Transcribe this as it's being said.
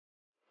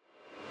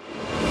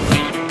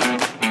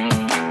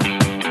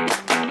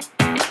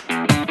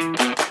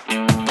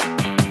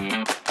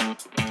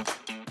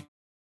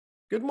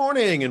Good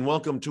morning and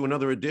welcome to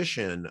another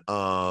edition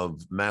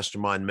of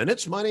Mastermind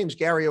Minutes. My name is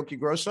Gary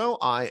Occhiogrosso.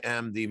 I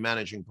am the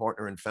managing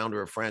partner and founder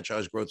of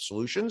Franchise Growth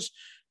Solutions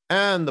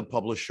and the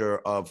publisher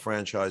of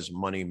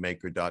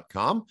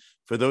FranchiseMoneymaker.com.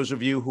 For those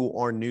of you who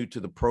are new to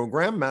the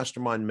program,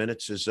 Mastermind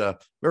Minutes is a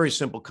very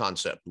simple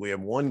concept. We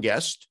have one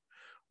guest.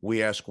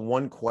 We ask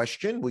one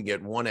question. We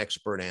get one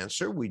expert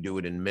answer. We do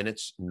it in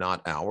minutes,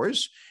 not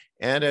hours.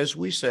 And as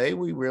we say,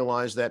 we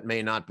realize that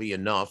may not be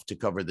enough to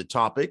cover the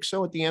topic.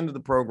 So at the end of the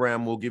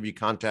program, we'll give you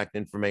contact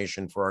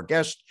information for our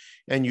guest,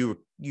 and you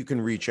can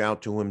reach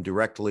out to him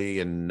directly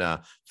and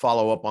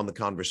follow up on the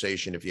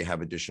conversation if you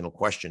have additional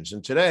questions.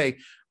 And today,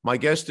 my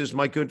guest is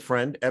my good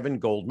friend, Evan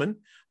Goldman.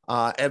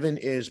 Evan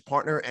is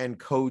partner and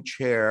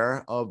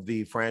co-chair of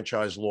the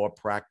franchise law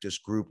practice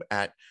group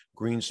at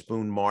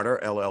Greenspoon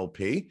Marder,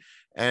 LLP.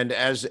 And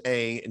as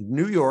a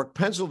New York,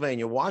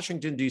 Pennsylvania,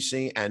 Washington,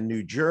 D.C., and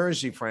New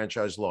Jersey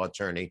franchise law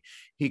attorney,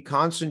 he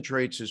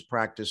concentrates his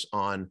practice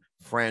on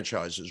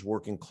franchises,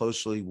 working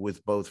closely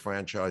with both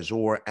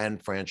franchisor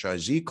and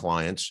franchisee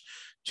clients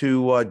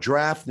to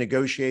draft,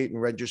 negotiate, and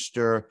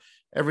register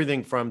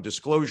everything from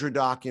disclosure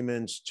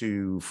documents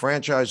to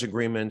franchise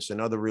agreements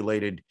and other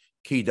related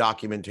key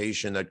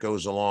documentation that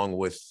goes along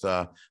with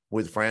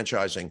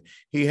franchising.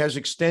 He has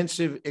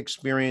extensive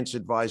experience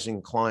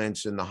advising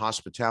clients in the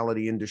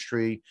hospitality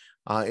industry,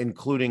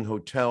 including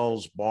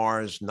hotels,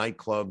 bars,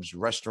 nightclubs,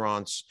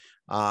 restaurants.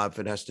 If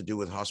it has to do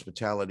with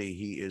hospitality,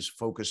 he is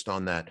focused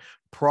on that.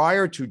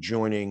 Prior to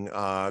joining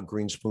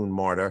Greenspoon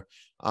Marder,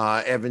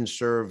 Evan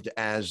served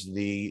as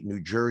the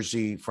New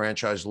Jersey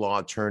franchise law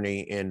attorney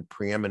in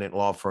preeminent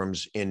law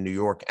firms in New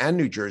York and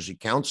New Jersey,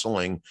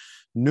 counseling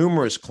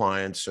numerous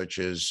clients such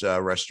as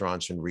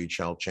restaurants and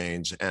retail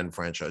chains and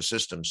franchise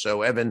systems.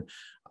 So Evan,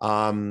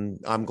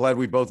 I'm glad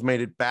we both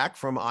made it back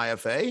from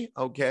IFA,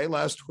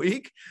 last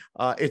week.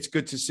 It's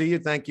good to see you.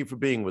 Thank you for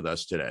being with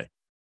us today.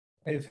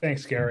 Hey,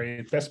 thanks, Gary.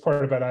 The best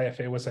part about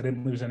IFA was I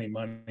didn't lose any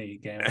money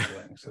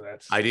gambling, so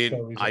that's. I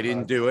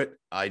didn't do it.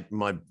 I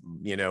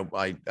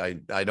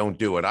don't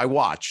do it. I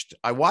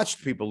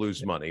watched people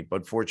lose money,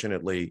 but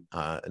fortunately,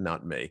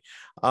 not me.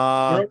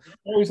 You're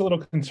always a little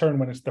concerned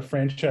when it's the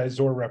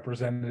franchisor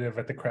representative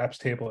at the craps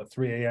table at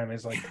 3 a.m.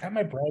 is like, "Am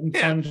I Bribing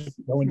funds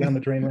going down the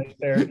drain right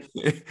there?"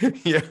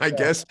 Yeah, I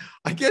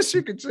guess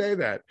you could say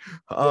that.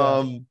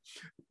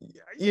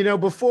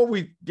 Before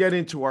we get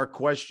into our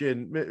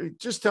question,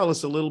 just tell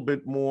us a little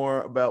bit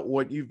more about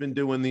what you've been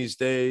doing these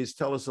days.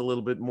 Tell us a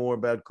little bit more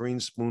about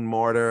Greenspoon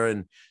Marder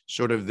and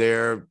sort of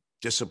their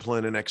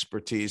discipline and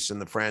expertise in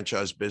the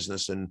franchise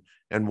business and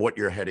what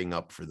you're heading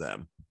up for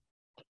them.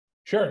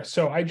 Sure.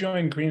 So I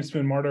joined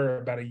Greenspoon Marder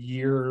about a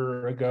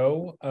year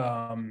ago,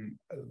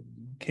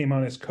 came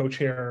on as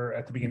co-chair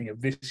at the beginning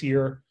of this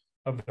year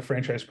of the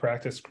franchise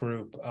practice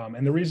group.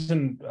 And the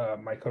reason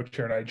my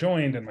co-chair and I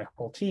joined and my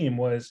whole team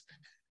was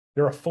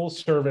they're a full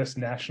service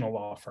national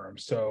law firm.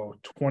 So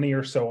 20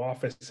 or so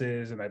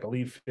offices, and I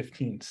believe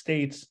 15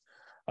 states,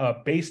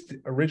 based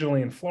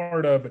originally in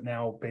Florida, but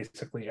now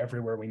basically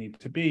everywhere we need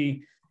to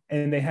be.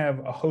 And they have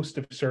a host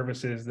of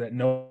services that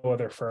no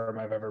other firm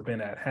I've ever been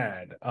at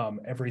had.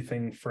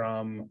 Everything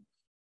from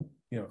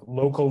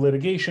local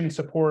litigation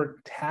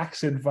support,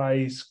 tax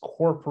advice,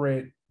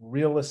 corporate,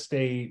 real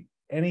estate,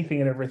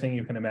 anything and everything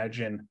you can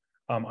imagine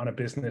on a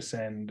business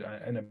and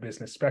a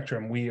business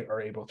spectrum, we are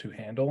able to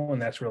handle.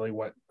 And that's really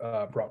what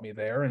brought me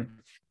there.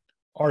 And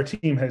our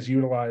team has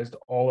utilized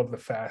all of the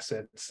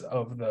facets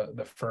of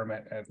the firm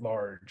at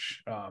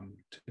large to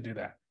do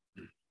that.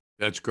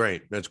 That's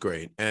great. That's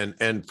great.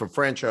 And for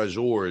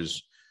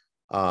franchisors,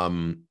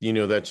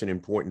 that's an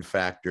important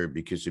factor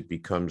because it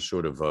becomes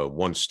sort of a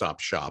one-stop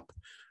shop,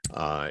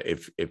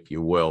 if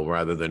you will,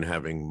 rather than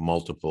having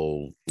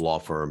multiple law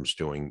firms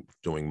doing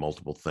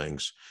multiple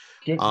things.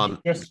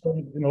 Just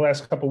in the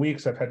last couple of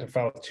weeks, I've had to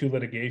file 2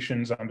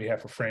 litigations on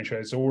behalf of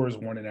franchisors,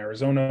 one in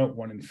Arizona,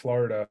 one in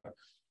Florida.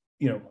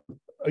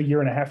 A year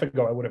and a half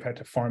ago, I would have had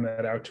to farm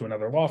that out to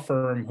another law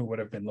firm who would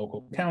have been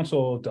local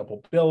counsel,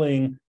 double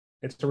billing.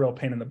 It's a real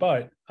pain in the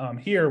butt.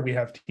 Here, we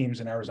have teams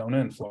in Arizona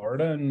and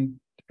Florida, and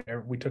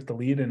we took the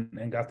lead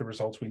and got the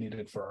results we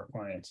needed for our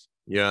clients.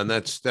 Yeah, and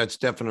that's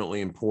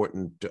definitely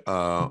important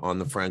on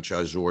the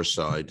franchisor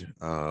side,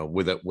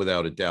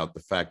 without a doubt,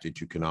 the fact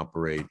that you can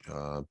operate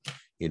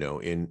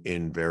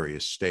in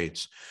various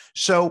states.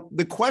 So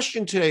the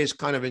question today is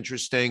kind of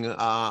interesting.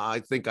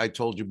 I think I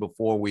told you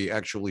before we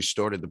actually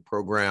started the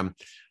program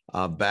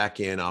back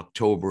in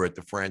October at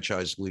the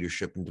Franchise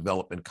Leadership and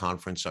Development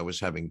Conference. I was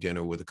having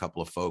dinner with a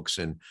couple of folks,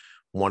 and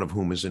one of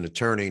whom is an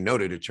attorney,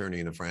 noted attorney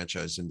in the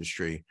franchise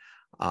industry.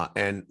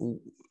 And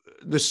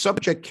the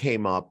subject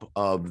came up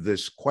of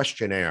this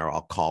questionnaire,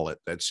 I'll call it,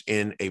 that's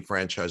in a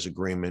franchise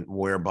agreement,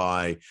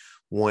 whereby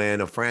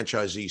when a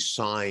franchisee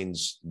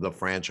signs the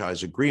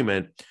franchise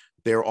agreement,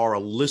 there are a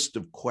list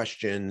of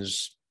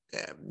questions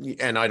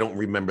and I don't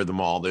remember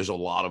them all, there's a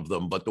lot of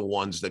them, but the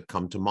ones that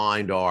come to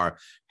mind are,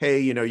 hey,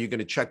 you're going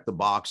to check the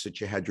box that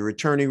you had your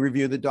attorney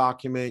review the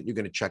document. You're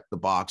going to check the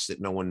box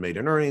that no one made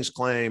an earnings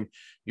claim.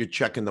 You're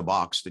checking the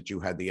box that you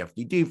had the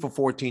FDD for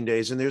 14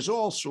 days. And there's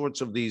all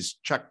sorts of these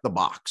check the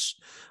box,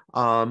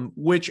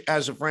 which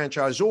as a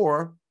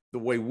franchisor, the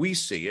way we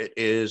see it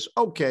is,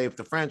 okay, if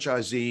the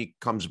franchisee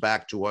comes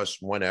back to us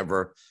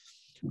whenever,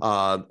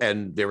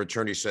 and their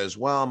attorney says,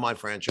 well, my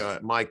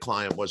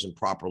client wasn't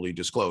properly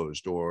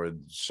disclosed, or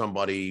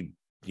somebody,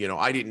 he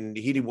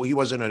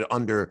wasn't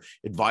under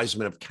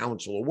advisement of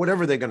counsel, or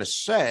whatever they're going to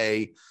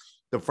say,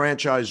 the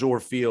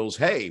franchisor feels,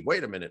 hey,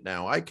 wait a minute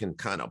now, I can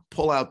kind of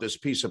pull out this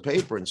piece of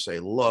paper and say,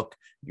 look,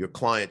 your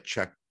client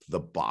checked the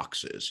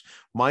boxes.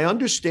 My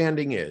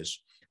understanding is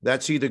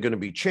that's either going to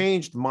be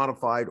changed,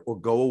 modified, or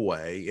go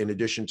away, in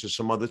addition to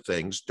some other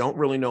things. Don't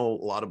really know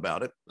a lot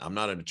about it. I'm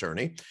not an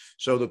attorney.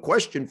 So the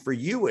question for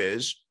you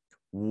is,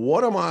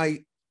 what am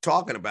I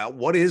talking about?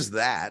 What is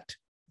that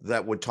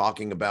we're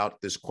talking about,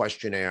 this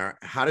questionnaire?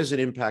 How does it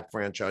impact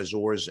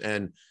franchisors?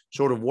 And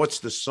sort of what's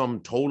the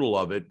sum total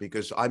of it?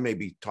 Because I may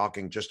be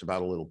talking just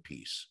about a little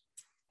piece.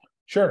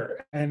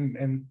 Sure.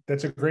 And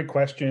that's a great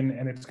question.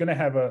 And it's going to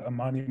have a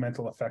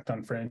monumental effect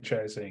on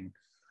franchising.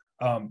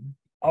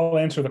 I'll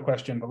answer the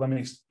question, but let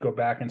me go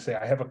back and say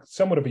I have a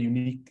somewhat of a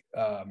unique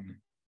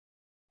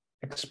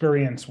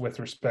experience with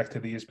respect to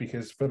these,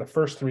 because for the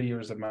first 3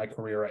 years of my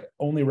career, I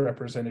only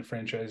represented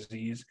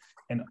franchisees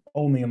and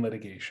only in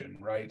litigation,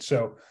 right?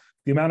 So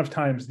the amount of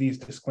times these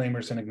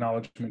disclaimers and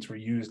acknowledgements were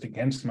used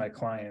against my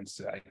clients,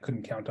 I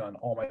couldn't count on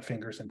all my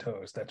fingers and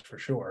toes, that's for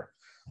sure.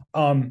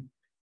 And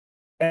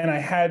I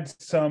had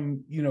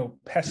some,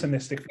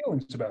 pessimistic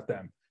feelings about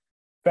them.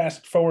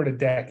 Fast forward a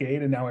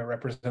decade, and now I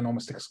represent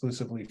almost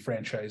exclusively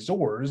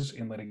franchisors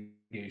in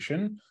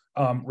litigation,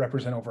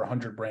 represent over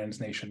 100 brands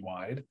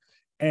nationwide.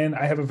 And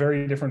I have a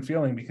very different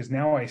feeling, because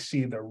now I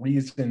see the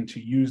reason to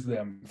use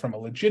them from a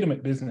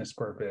legitimate business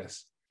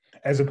purpose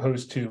as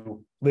opposed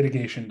to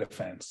litigation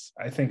defense.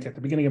 I think at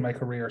the beginning of my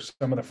career,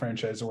 some of the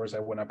franchisors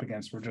I went up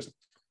against were just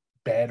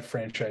bad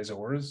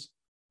franchisors.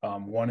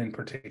 One in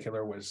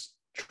particular was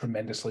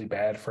tremendously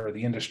bad for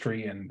the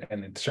industry and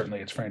certainly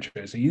its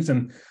franchisees,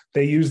 and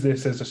they use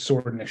this as a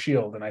sword and a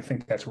shield, and I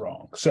think that's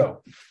wrong.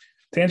 So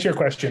to answer your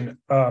question,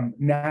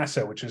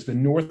 NASA, which is the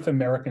North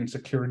American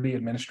Security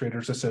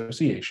Administrators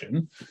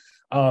Association,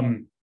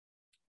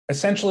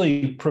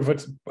 essentially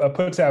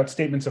puts out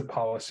statements of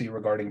policy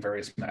regarding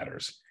various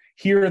matters.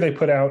 Here they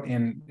put out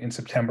in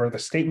September the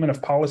statement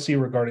of policy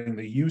regarding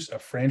the use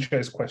of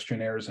franchise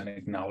questionnaires and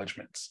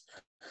acknowledgements.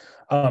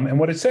 And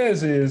what it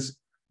says is,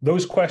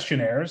 those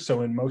questionnaires,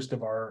 so in most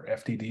of our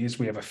FDDs,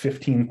 we have a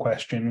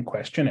 15-question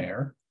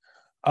questionnaire.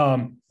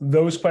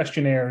 Those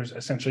questionnaires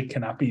essentially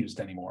cannot be used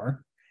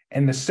anymore.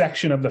 And the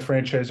section of the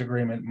franchise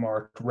agreement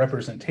marked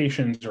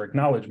representations or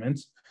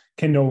acknowledgements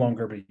can no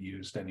longer be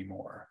used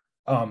anymore.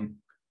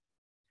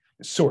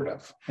 Sort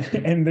of.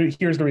 And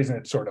here's the reason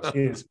it sort of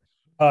is.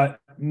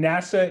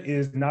 NASA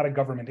is not a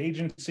government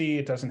agency.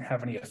 It doesn't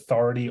have any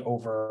authority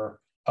over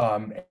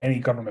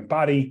any government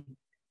body.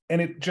 And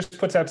it just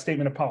puts out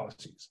statement of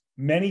policies.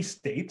 Many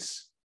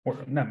states, or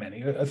not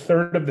many, a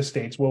third of the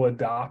states will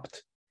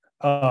adopt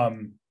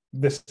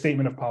the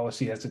statement of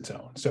policy as its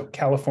own. So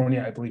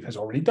California, I believe, has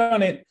already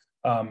done it.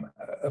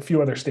 A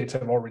few other states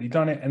have already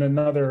done it, and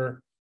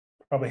another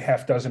probably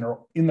half dozen are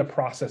in the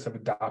process of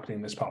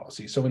adopting this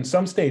policy. So in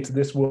some states,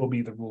 this will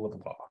be the rule of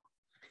law.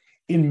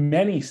 In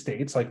many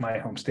states, like my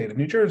home state of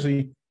New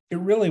Jersey, it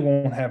really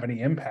won't have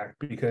any impact,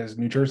 because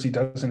New Jersey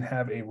doesn't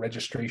have a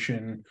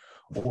registration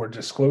or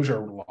disclosure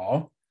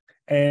law,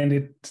 and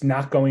it's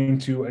not going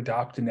to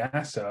adopt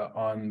NASA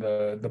on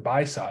the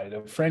buy side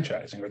of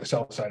franchising or the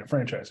sell side of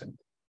franchising.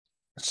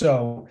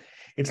 So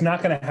it's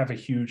not going to have a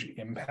huge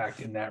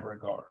impact in that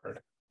regard.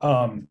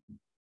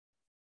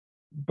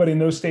 But in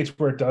those states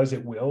where it does,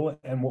 it will.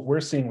 And what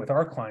we're seeing with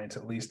our clients,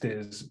 at least,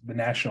 is the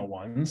national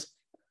ones,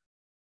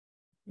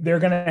 they're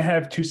going to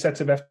have two sets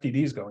of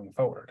FDDs going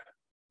forward,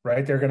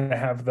 right? They're going to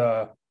have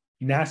the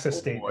NASA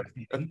state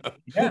FDD.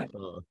 Yeah.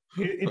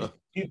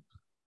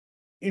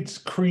 It's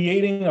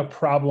creating a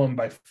problem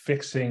by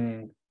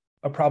fixing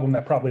a problem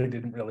that probably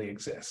didn't really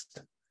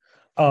exist.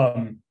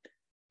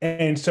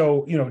 And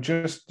so,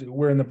 just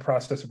we're in the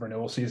process of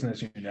renewal season,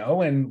 as you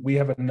know, and we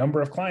have a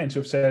number of clients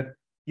who have said,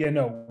 yeah,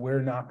 no,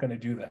 we're not going to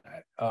do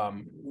that.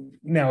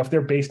 Now, if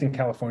they're based in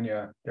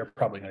California, they're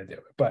probably going to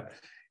do it. But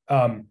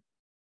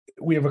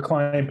we have a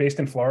client based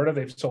in Florida.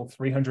 They've sold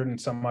 300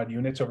 and some odd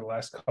units over the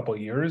last couple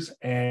of years.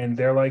 And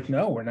they're like,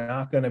 no, we're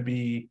not going to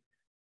be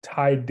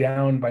tied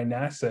down by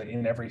NASA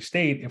in every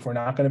state if we're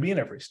not going to be in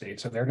every state.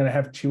 So they're going to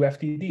have two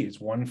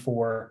FDDs, one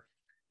for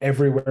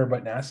everywhere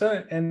but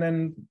NASA, and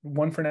then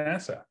one for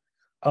NASA.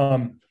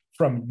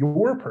 From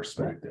your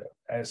perspective,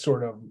 as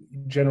sort of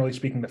generally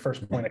speaking, the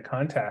first point of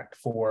contact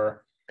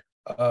for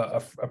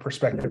a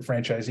prospective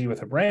franchisee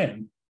with a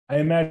brand, I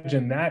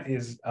imagine that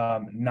is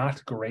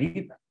not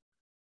great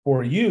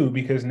for you,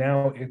 because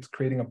now it's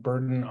creating a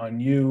burden on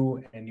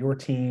you and your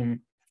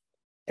team.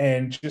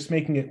 and just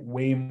making it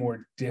way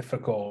more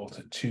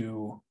difficult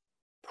to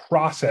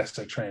process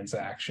a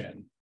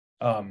transaction.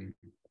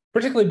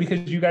 Particularly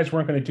because you guys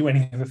weren't going to do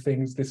any of the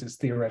things this is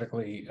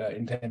theoretically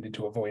intended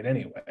to avoid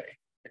anyway.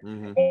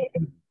 Mm-hmm.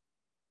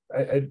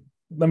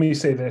 Let me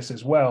say this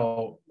as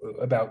well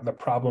about the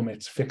problem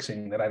it's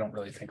fixing that I don't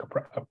really think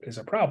is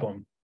a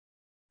problem.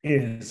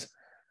 It's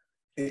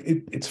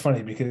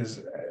funny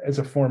because as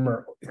a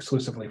former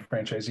exclusively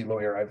franchisee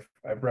lawyer,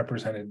 I've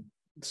represented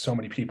so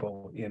many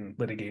people in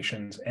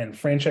litigations, and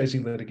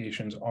franchisee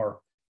litigations are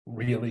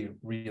really,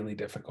 really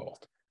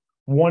difficult.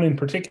 One in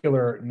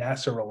particular,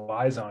 NASA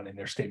relies on in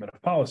their statement of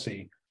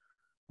policy,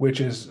 which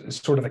is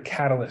sort of the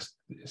catalyst,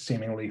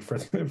 seemingly, for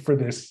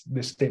this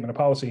statement of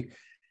policy.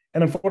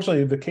 And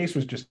unfortunately, the case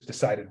was just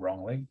decided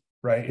wrongly,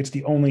 right? It's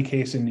the only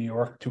case in New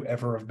York to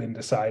ever have been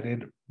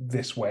decided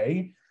this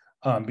way,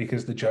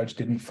 because the judge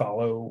didn't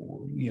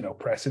follow,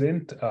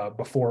 precedent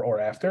before or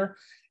after.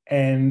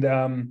 And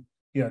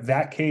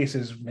that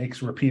case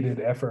makes repeated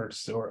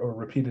efforts or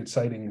repeated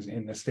sightings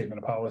in the statement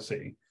of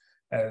policy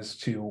as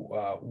to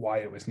why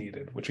it was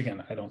needed, which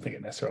again, I don't think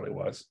it necessarily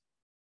was.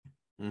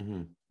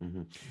 Mm-hmm,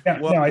 mm-hmm.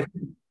 Now,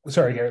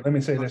 sorry, Gary, let me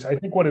say this. I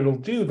think what it'll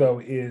do, though,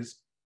 is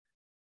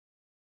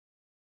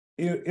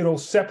it'll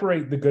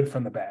separate the good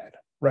from the bad,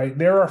 right?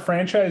 There are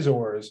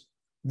franchisors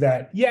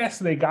that, yes,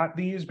 they got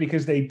these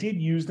because they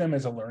did use them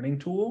as a learning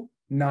tool,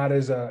 not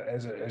as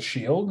a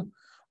shield.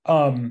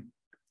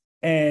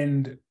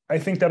 And I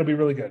think that'll be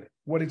really good.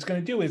 What it's going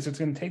to do is it's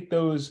going to take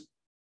those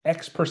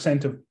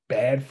X% of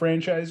bad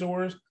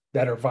franchisors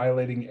that are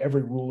violating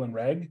every rule and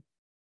reg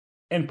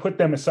and put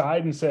them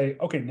aside and say,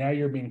 okay, now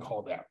you're being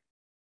called out.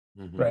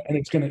 Mm-hmm. Right. And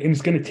it's going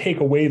to take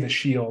away the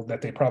shield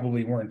that they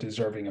probably weren't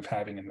deserving of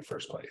having in the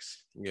first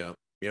place. Yeah.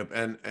 Yep.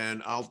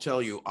 And I'll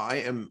tell you, I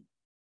am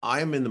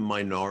in the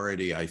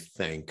minority, I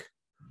think.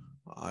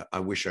 I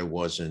wish I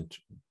wasn't,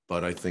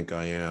 but I think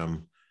I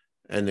am.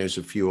 And there's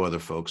a few other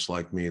folks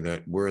like me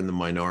that we're in the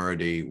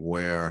minority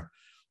where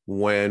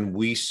when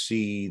we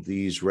see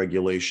these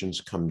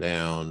regulations come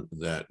down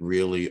that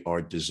really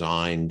are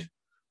designed,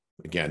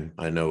 again,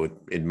 I know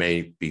it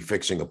may be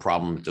fixing a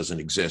problem that doesn't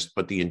exist,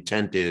 but the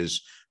intent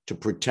is to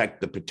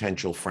protect the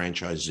potential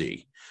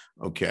franchisee.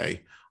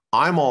 Okay.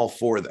 I'm all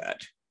for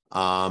that.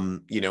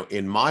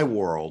 In my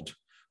world,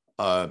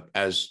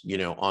 as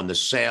on the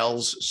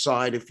sales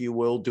side, if you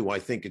will, do I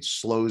think it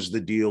slows the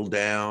deal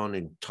down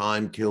and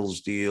time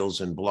kills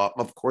deals and blah?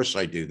 Of course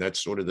I do.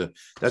 That's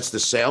the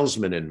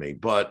salesman in me.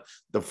 But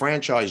the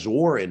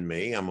franchisor in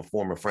me, I'm a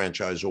former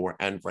franchisor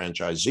and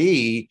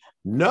franchisee,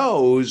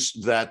 knows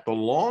that the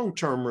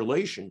long-term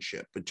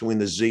relationship between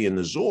the Z and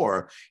the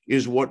ZOR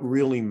is what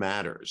really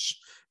matters.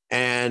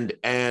 And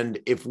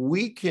if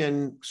we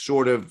can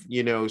sort of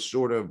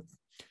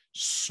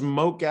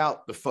smoke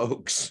out the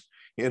folks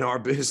in our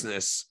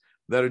business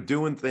that are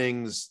doing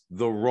things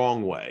the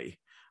wrong way,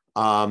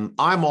 I'm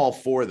all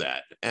for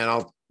that. And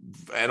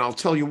I'll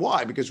tell you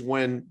why, because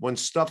when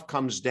stuff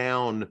comes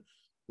down,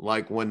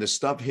 like when the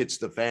stuff hits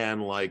the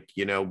fan, like,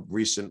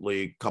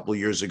 recently, a couple of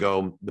years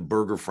ago, the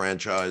burger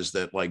franchise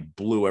that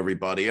blew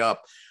everybody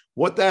up,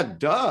 what that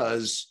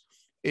does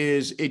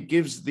is it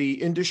gives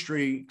the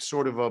industry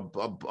sort of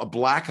a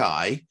black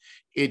eye.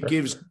 It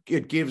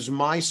gives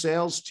my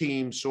sales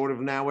team sort of,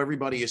 now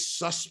everybody is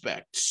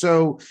suspect.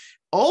 So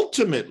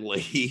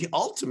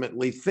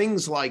ultimately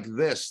things like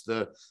this,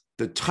 the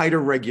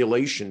tighter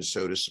regulations,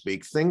 so to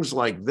speak, things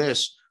like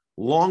this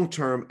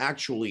long-term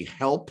actually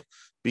help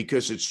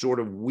because it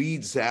sort of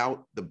weeds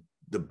out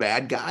the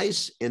bad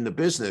guys in the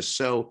business.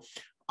 So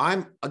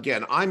I'm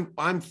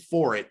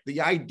for it.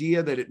 The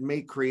idea that it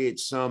may create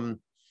some,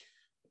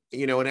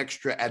 an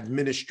extra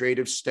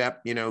administrative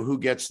step, who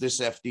gets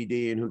this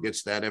FDD and who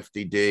gets that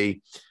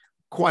FDD.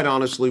 Quite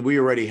honestly, we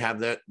already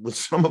have that with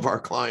some of our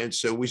clients,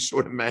 so we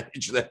sort of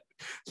manage that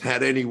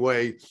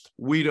anyway.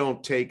 We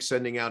don't take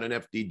sending out an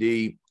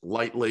FDD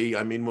lightly.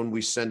 I mean, when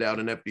we send out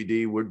an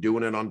FDD, we're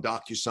doing it on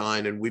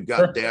DocuSign, and we've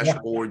got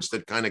dashboards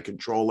that kind of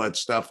control that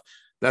stuff.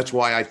 That's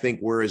why I think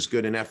we're as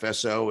good an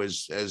FSO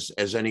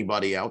as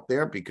anybody out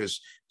there,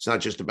 because it's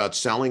not just about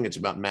selling, it's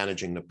about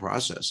managing the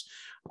process.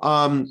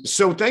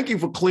 So thank you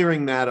for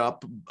clearing that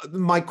up.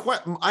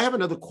 I have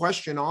another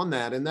question on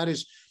that, and that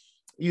is,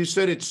 you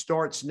said it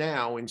starts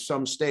now in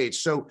some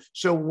states. So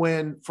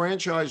when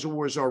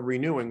franchisors are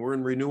renewing, we're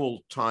in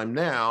renewal time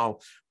now,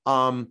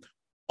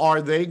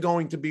 are they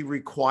going to be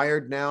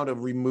required now to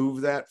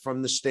remove that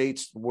from the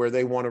states where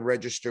they want to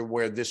register,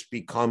 where this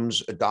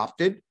becomes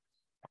adopted?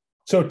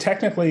 So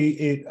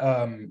technically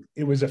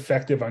it was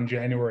effective on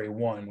January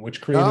 1,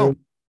 which created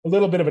a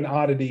little bit of an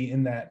oddity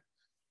in that,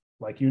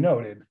 like you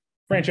noted,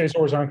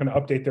 franchisors aren't going to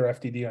update their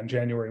FDD on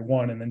January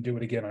 1 and then do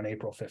it again on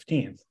April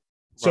 15th.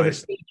 So the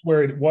states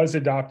where it was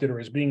adopted or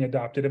is being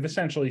adopted have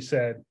essentially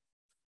said,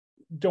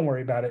 don't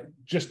worry about it.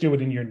 Just do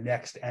it in your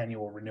next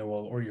annual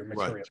renewal or your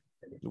material. Right.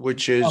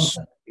 Which is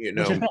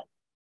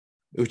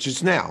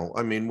now.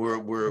 I mean,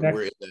 we're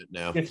in that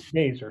now. 50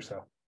 days or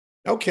so.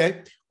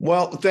 Okay.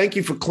 Well, thank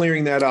you for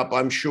clearing that up.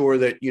 I'm sure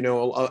that,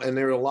 and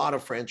there are a lot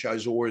of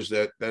franchisors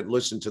that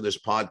listen to this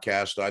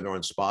podcast either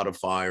on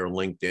Spotify or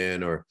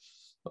LinkedIn or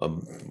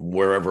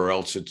wherever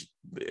else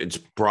it's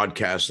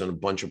broadcast in a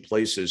bunch of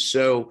places.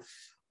 So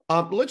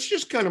let's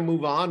just kind of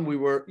move on. We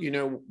were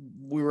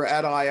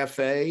at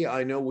IFA.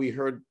 I know we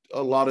heard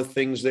a lot of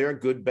things there,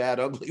 good,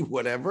 bad, ugly,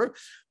 whatever.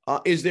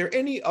 Is there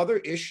any other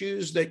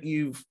issues that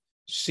you've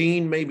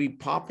seen maybe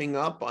popping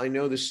up? I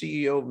know the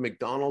CEO of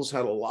McDonald's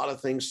had a lot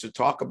of things to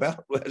talk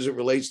about as it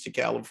relates to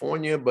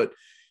California, but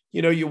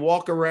you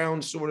walk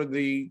around sort of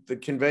the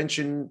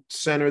convention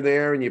center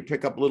there and you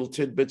pick up little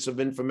tidbits of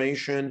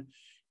information.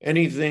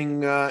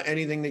 Anything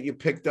that you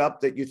picked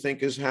up that you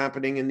think is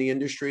happening in the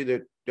industry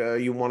that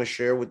you want to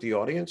share with the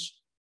audience?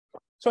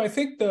 So I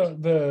think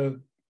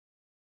the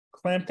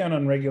clampdown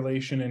on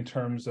regulation in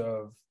terms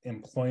of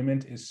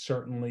employment is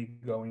certainly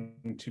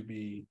going to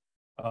be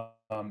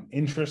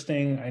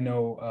interesting. I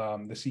know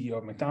the CEO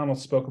of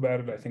McDonald's spoke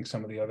about it. I think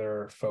some of the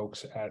other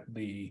folks at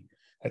the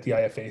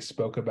IFA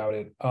spoke about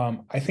it.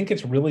 I think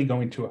it's really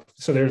going to,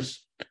 so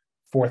there's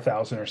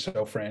 4,000 or so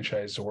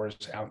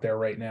franchisors out there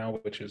right now,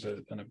 which is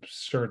an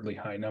absurdly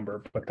high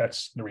number, but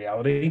that's the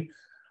reality.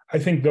 I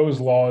think those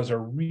laws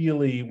are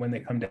really, when they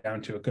come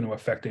down to it, going to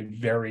affect a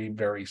very,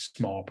 very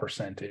small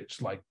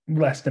percentage, like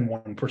less than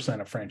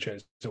 1% of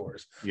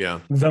franchisors.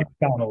 Yeah. The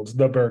McDonald's,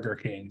 the Burger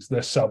Kings,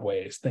 the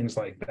Subways, things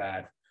like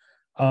that.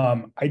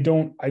 I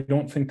don't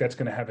think that's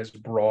going to have as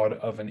broad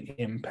of an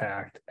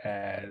impact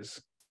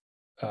as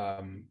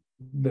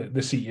the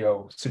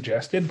CEO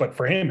suggested, but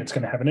for him, it's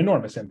going to have an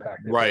enormous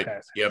impact. Right.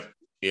 Yep.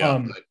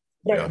 Yeah.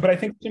 But I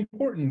think it's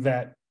important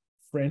that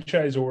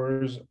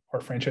franchisors are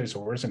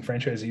franchisors and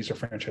franchisees are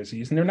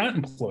franchisees, and they're not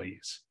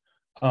employees.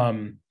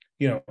 Some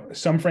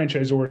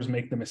franchisors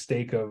make the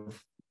mistake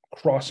of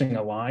crossing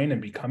a line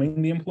and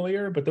becoming the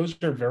employer, but those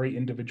are very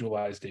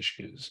individualized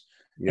issues.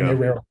 Yeah. And they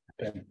rarely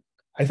happen.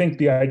 I think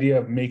the idea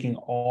of making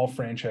all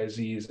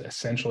franchisees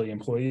essentially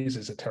employees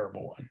is a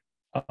terrible one.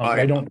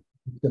 I don't think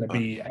it's going to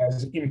be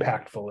as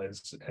impactful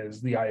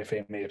as the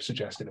IFA may have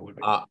suggested it would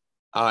be.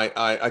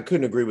 I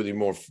couldn't agree with you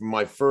more.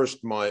 My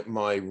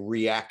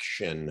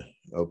reaction,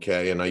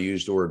 okay, and I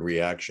use the word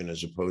reaction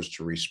as opposed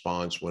to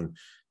response when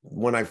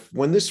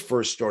this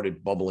first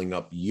started bubbling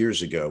up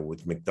years ago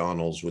with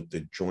McDonald's with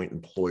the joint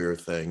employer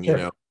thing.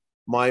 Sure.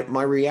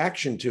 My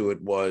reaction to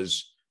it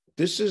was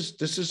this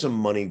is a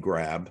money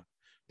grab.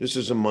 This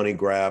is a money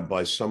grab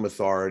by some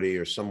authority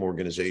or some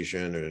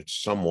organization or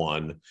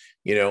someone,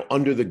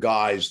 under the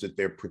guise that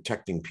they're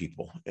protecting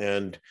people.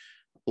 And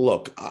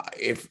look,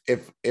 if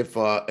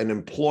an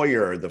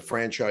employer, the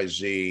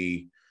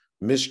franchisee,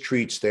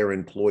 mistreats their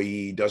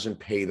employee, doesn't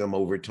pay them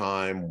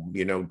overtime,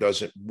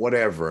 doesn't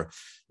whatever,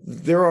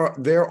 there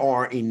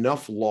are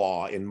enough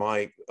law, in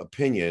my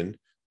opinion,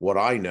 what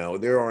I know,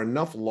 there are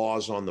enough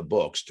laws on the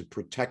books to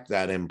protect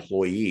that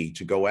employee,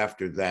 to go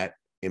after that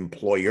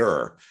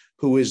employer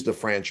who is the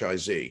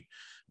franchisee.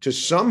 To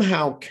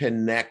somehow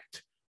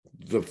connect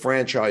the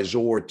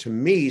franchisor, to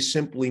me,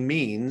 simply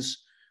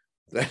means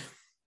that,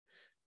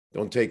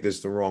 don't take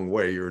this the wrong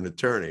way, you're an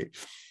attorney,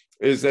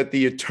 is that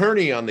the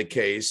attorney on the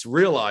case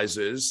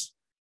realizes,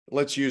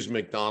 let's use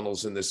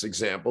McDonald's in this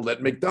example,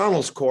 that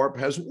McDonald's Corp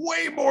has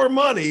way more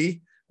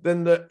money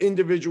than the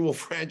individual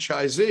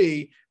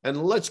franchisee,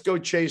 and let's go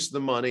chase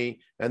the money,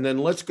 and then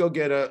let's go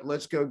get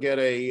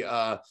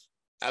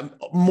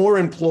more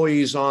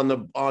employees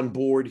on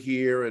board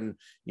here, and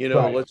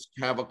right. Let's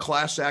have a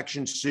class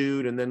action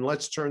suit, and then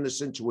let's turn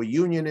this into a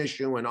union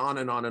issue, and on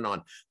and on and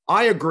on.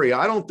 I agree.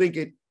 I don't think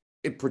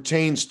it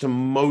pertains to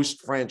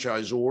most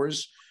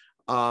franchisors,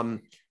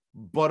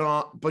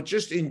 but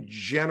just in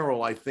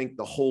general, I think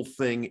the whole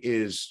thing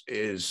is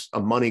a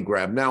money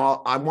grab.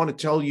 Now, I want to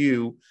tell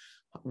you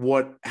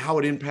how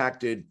it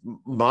impacted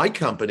my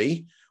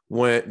company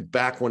when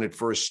it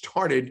first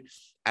started.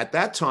 At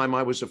that time,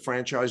 I was a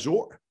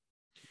franchisor.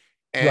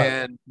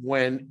 And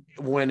right.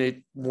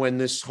 when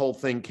this whole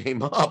thing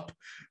came up,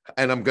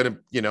 and I'm going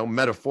to,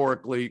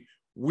 metaphorically,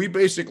 we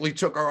basically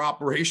took our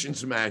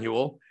operations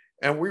manual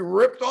and we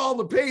ripped all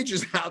the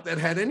pages out that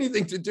had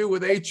anything to do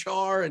with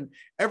HR and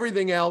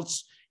everything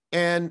else.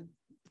 And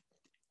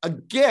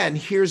again,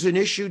 here's an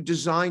issue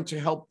designed to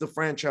help the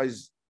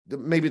franchise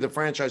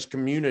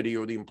community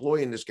or the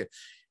employee in this case.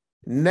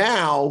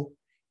 Now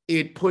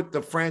it put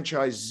the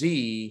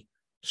franchisee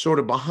sort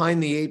of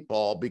behind the eight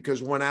ball,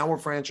 because when our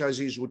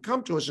franchisees would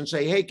come to us and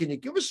say, hey, can you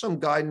give us some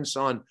guidance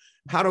on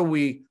how do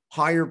we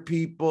hire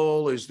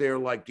people? Is there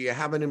do you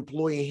have an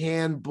employee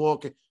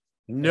handbook?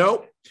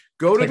 Nope.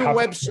 Go to the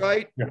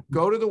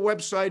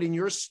website in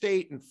your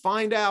state and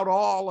find out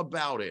all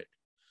about it.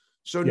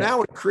 So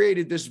now it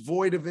created this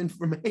void of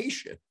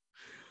information.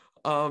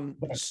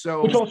 Which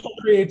also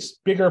creates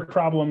bigger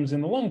problems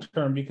in the long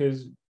term,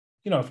 because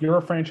if you're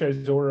a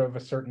franchisor of a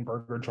certain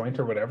burger joint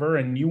or whatever,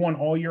 and you want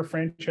all your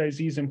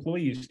franchisees'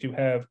 employees to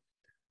have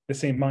the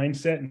same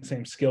mindset and the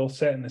same skill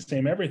set and the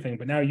same everything,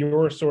 but now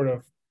you're sort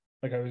of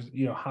like,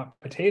 hot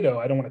potato,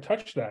 I don't want to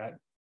touch that.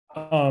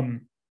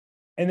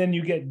 And then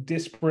you get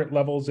disparate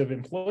levels of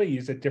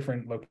employees at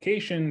different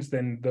locations,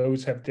 then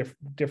those have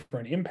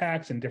different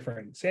impacts and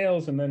different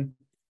sales, and then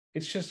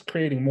it's just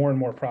creating more and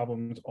more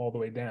problems all the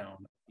way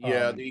down.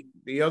 Yeah,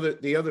 the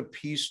other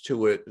piece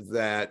to it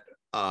that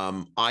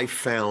I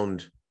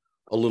found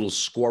a little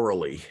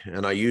squirrely,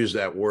 and I use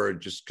that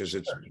word just because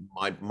it's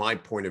my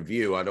point of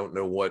view. I don't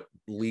know what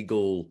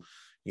legal,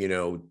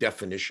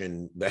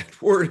 definition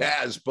that word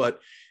has, but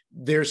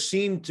there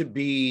seemed to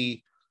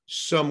be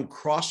some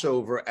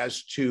crossover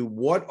as to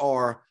what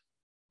are,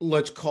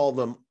 let's call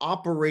them,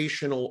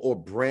 operational or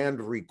brand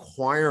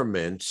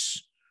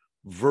requirements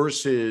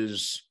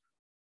versus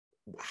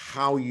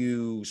how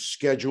you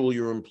schedule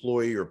your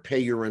employee or pay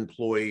your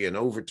employee in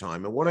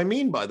overtime. And what I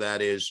mean by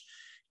that is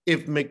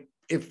if the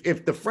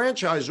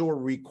franchisor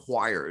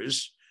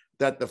requires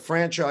that the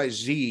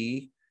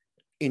franchisee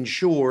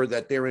ensure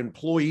that their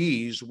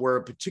employees wear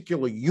a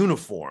particular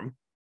uniform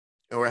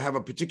or have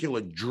a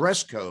particular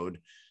dress code,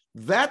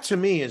 that to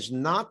me is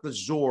not the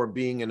ZOR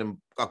being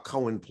a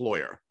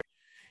co-employer.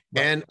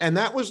 Right. And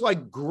that was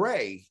like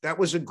gray. That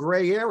was a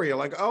gray area.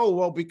 Like, oh,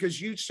 well, because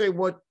you say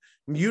what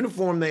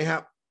uniform they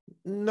have.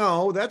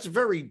 No, that's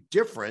very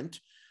different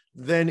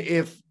than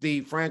if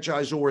the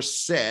franchisor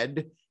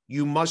said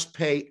you must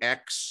pay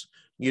X.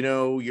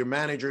 Your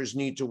managers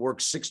need to work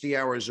 60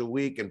 hours a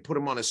week and put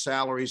them on a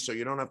salary so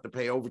you don't have to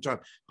pay overtime.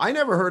 I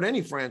never heard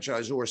any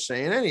franchisor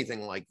saying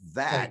anything like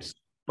that, right.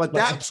 But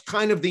that's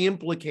kind of the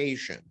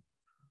implication.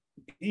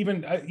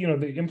 Even,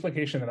 the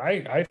implication that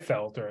I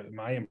felt, or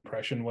my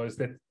impression was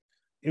that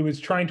it was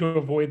trying to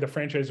avoid the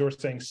franchisor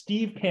saying,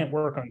 Steve can't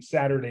work on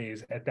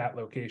Saturdays at that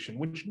location,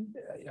 which,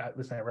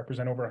 listen, I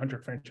represent over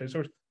 100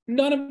 franchisors.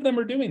 None of them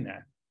are doing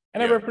that.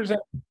 And I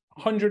represent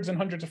hundreds and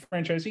hundreds of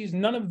franchisees.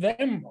 None of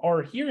them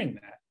are hearing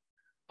that.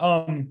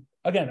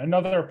 Again,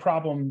 another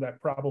problem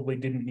that probably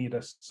didn't need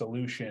a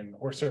solution,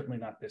 or certainly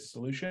not this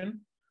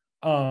solution.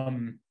 But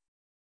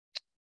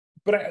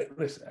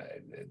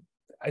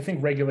I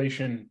think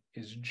regulation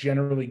is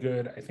generally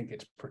good. I think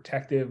it's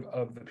protective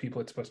of the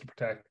people it's supposed to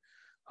protect.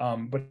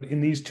 But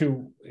in these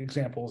two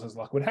examples, as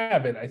luck would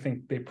have it, I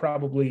think they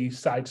probably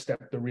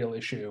sidestepped the real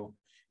issue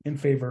in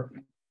favor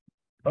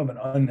of an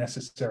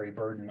unnecessary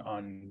burden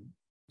on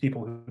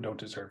people who don't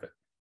deserve it.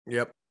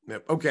 Yep.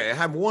 Okay. I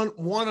have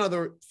one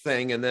other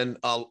thing, and then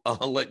I'll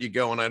let you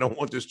go. And I don't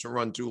want this to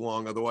run too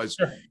long. Otherwise,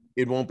 sure.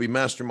 It won't be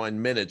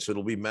Mastermind Minutes.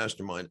 It'll be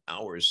Mastermind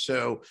Hours.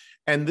 So,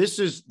 and this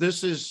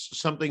is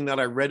something that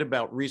I read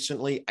about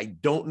recently. I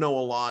don't know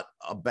a lot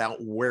about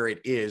where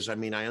it is. I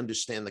mean, I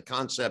understand the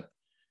concept.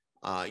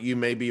 You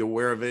may be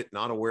aware of it,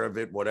 not aware of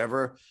it,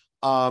 whatever.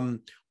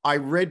 I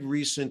read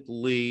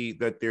recently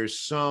that there's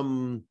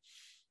some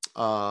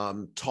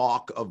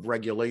talk of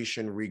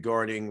regulation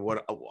regarding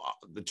what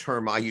the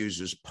term I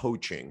use is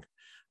poaching,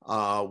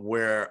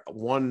 where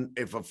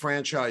if a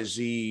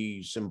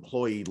franchisee's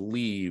employee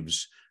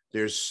leaves,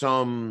 there's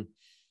some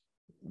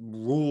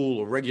rule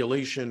or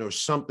regulation or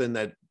something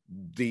that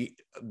the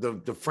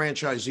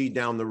franchisee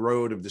down the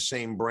road of the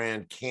same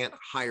brand can't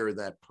hire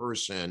that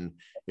person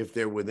if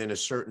they're within a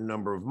certain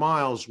number of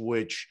miles,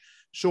 which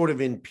sort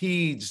of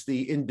impedes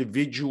the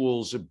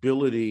individual's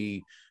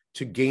ability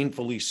to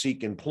gainfully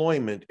seek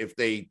employment if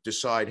they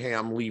decide, hey,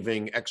 I'm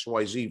leaving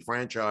XYZ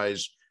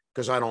franchise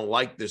because I don't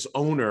like this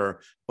owner,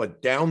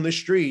 but down the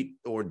street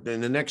or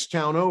in the next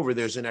town over,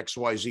 there's an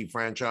XYZ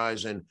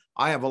franchise and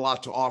I have a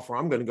lot to offer.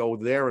 I'm going to go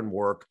there and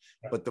work.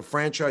 But the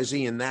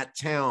franchisee in that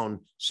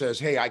town says,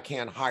 hey, I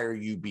can't hire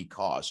you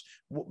because.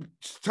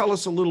 Tell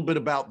us a little bit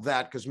about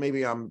that, because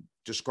maybe I'm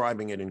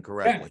describing it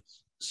incorrectly.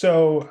 Yeah.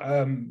 So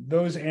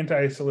those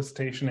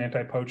anti-solicitation,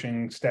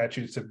 anti-poaching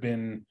statutes have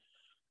been,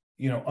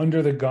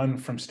 under the gun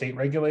from state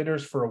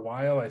regulators for a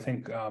while. I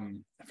think,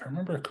 if I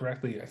remember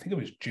correctly, I think it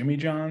was Jimmy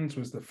John's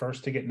was the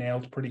first to get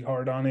nailed pretty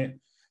hard on it.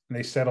 And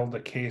they settled the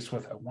case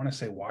with, I want to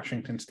say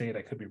Washington State,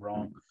 I could be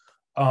wrong,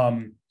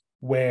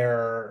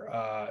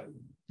 where,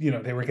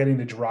 they were getting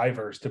the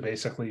drivers to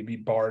basically be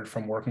barred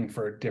from working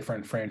for a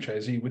different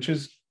franchisee, which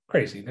is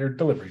crazy. They're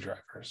delivery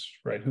drivers,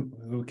 right?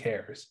 Who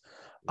cares?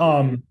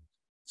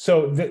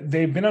 So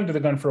they've been under the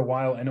gun for a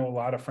while. I know a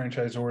lot of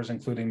franchisors,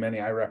 including many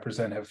I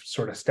represent, have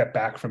sort of stepped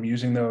back from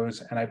using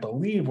those. And I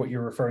believe what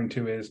you're referring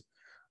to is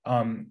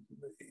in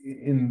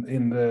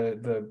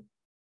the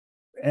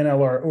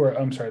NLR, or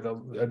I'm sorry,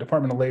 the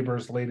Department of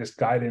Labor's latest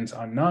guidance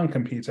on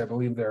non-competes. I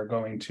believe they're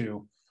going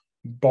to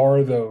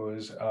bar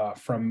those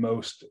from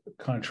most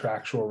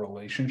contractual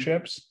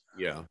relationships.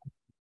 Yeah,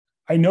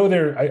 I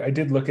know I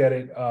did look at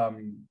it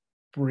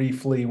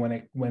briefly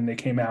when they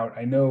came out.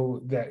 I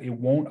know that it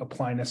won't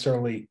apply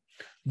necessarily.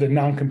 The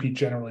non-compete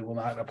generally will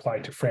not apply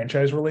to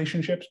franchise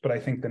relationships, but I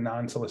think the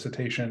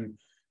non-solicitation,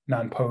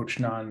 non-poach,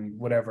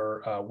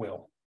 non-whatever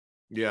will.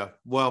 Yeah.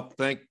 Well,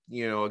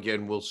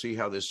 again, we'll see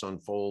how this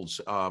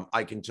unfolds.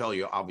 I can tell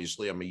you,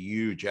 obviously, I'm a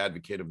huge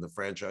advocate of the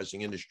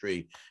franchising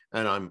industry,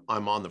 and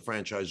I'm on the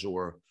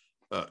franchisor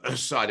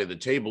side of the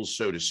table,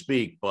 so to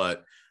speak.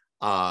 But,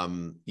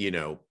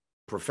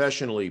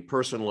 professionally,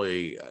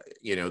 personally,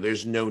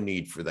 there's no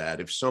need for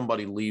that. If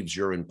somebody leaves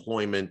your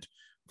employment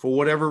for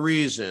whatever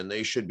reason,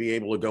 they should be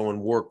able to go and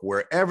work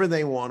wherever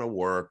they want to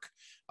work.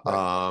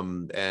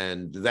 Right.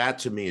 And that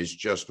to me is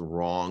just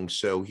wrong.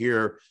 So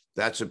here,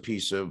 that's a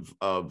piece of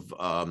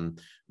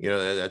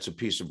that's a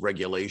piece of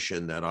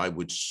regulation that I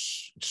would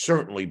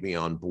certainly be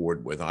on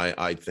board with.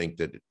 I think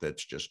that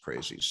that's just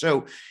crazy.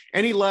 So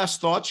any last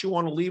thoughts you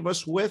want to leave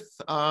us with?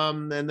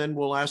 And then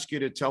we'll ask you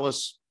to tell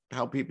us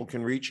how people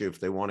can reach you if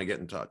they want to get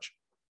in touch.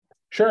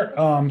 Sure.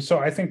 So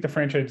I think the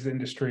franchise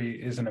industry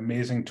is an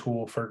amazing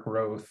tool for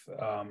growth.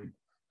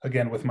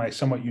 Again, with my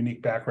somewhat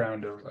unique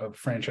background of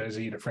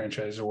franchisee to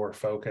franchisor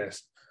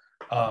focused,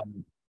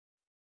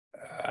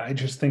 I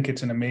just think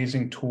it's an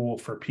amazing tool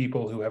for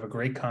people who have a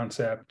great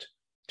concept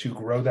to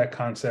grow that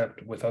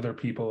concept with other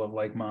people of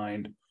like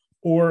mind,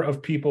 or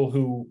of people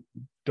who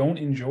don't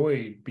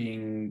enjoy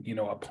being,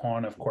 a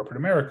pawn of corporate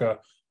America,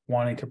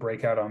 wanting to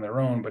break out on their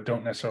own, but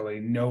don't necessarily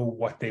know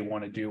what they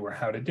want to do or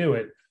how to do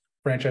it.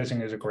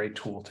 Franchising is a great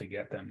tool to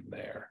get them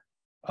there.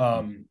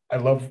 I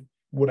love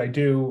what I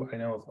do. I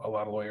know a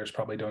lot of lawyers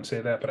probably don't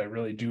say that, but I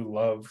really do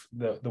love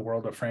the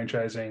world of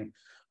franchising.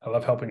 I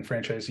love helping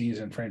franchisees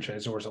and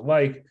franchisors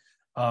alike.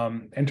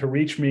 And to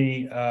reach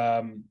me,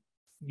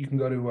 you can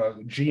go to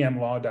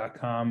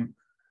gmlaw.com.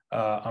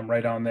 I'm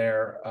right on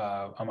there.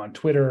 I'm on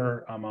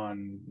Twitter. I'm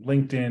on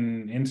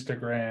LinkedIn,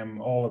 Instagram,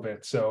 all of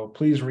it. So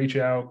please reach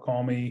out,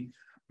 call me.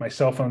 My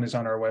cell phone is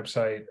on our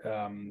website.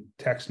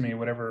 Text me,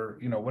 whatever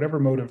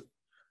mode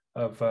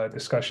of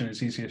discussion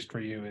is easiest for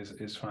you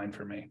is fine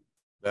for me.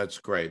 That's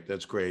great.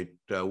 That's great.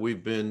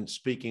 We've been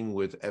speaking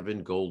with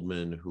Evan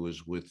Goldman, who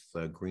is with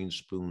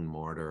Greenspoon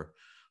Marder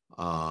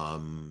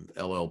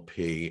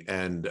LLP.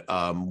 And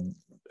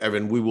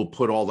Evan, we will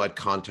put all that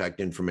contact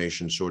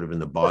information sort of in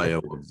the bio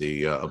of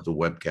the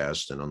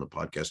webcast and on the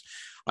podcast.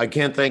 I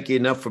can't thank you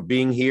enough for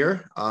being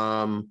here.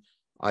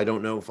 I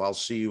don't know if I'll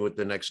see you at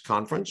the next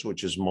conference,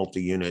 which is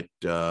multi-unit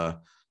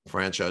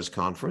franchise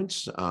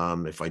conference.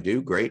 If I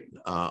do, great.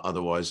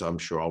 Otherwise, I'm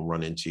sure I'll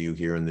run into you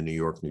here in the New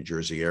York, New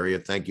Jersey area.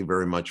 Thank you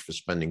very much for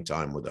spending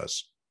time with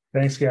us.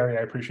 Thanks, Gary.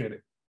 I appreciate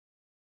it.